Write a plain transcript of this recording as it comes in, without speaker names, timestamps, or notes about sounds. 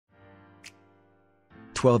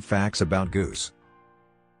12 facts about goose.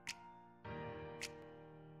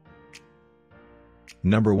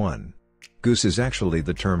 Number 1. Goose is actually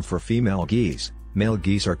the term for female geese. Male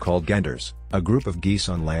geese are called genders. A group of geese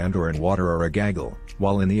on land or in water are a gaggle,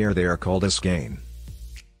 while in the air they are called a skein.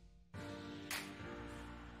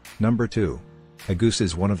 Number 2. A goose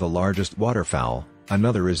is one of the largest waterfowl,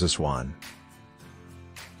 another is a swan.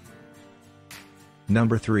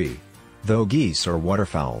 Number 3. Though geese are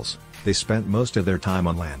waterfowls, they spent most of their time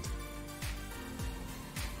on land.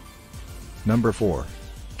 Number 4.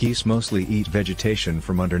 Geese mostly eat vegetation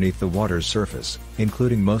from underneath the water's surface,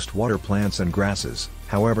 including most water plants and grasses,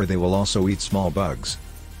 however they will also eat small bugs.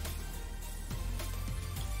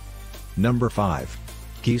 Number 5.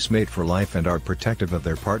 Geese mate for life and are protective of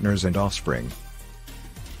their partners and offspring.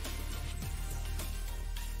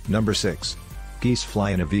 Number 6. Geese fly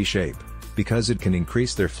in a V shape, because it can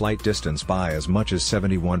increase their flight distance by as much as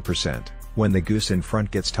 71%. When the goose in front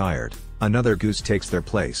gets tired, another goose takes their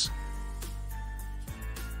place.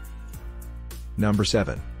 Number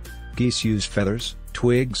 7. Geese use feathers,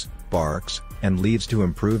 twigs, barks, and leaves to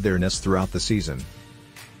improve their nests throughout the season.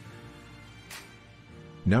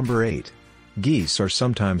 Number 8. Geese are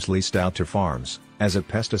sometimes leased out to farms, as a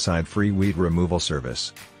pesticide-free weed removal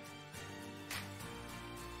service.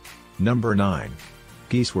 Number 9.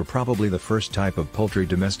 Geese were probably the first type of poultry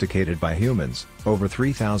domesticated by humans, over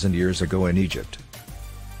 3,000 years ago in Egypt.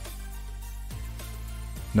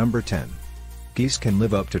 Number 10. Geese can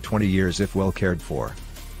live up to 20 years if well cared for.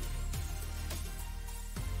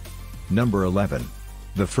 Number 11.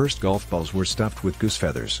 The first golf balls were stuffed with goose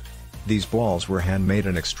feathers. These balls were handmade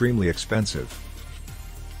and extremely expensive.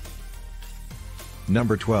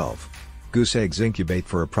 Number 12. Goose eggs incubate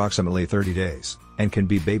for approximately 30 days, and can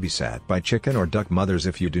be babysat by chicken or duck mothers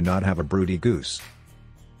if you do not have a broody goose.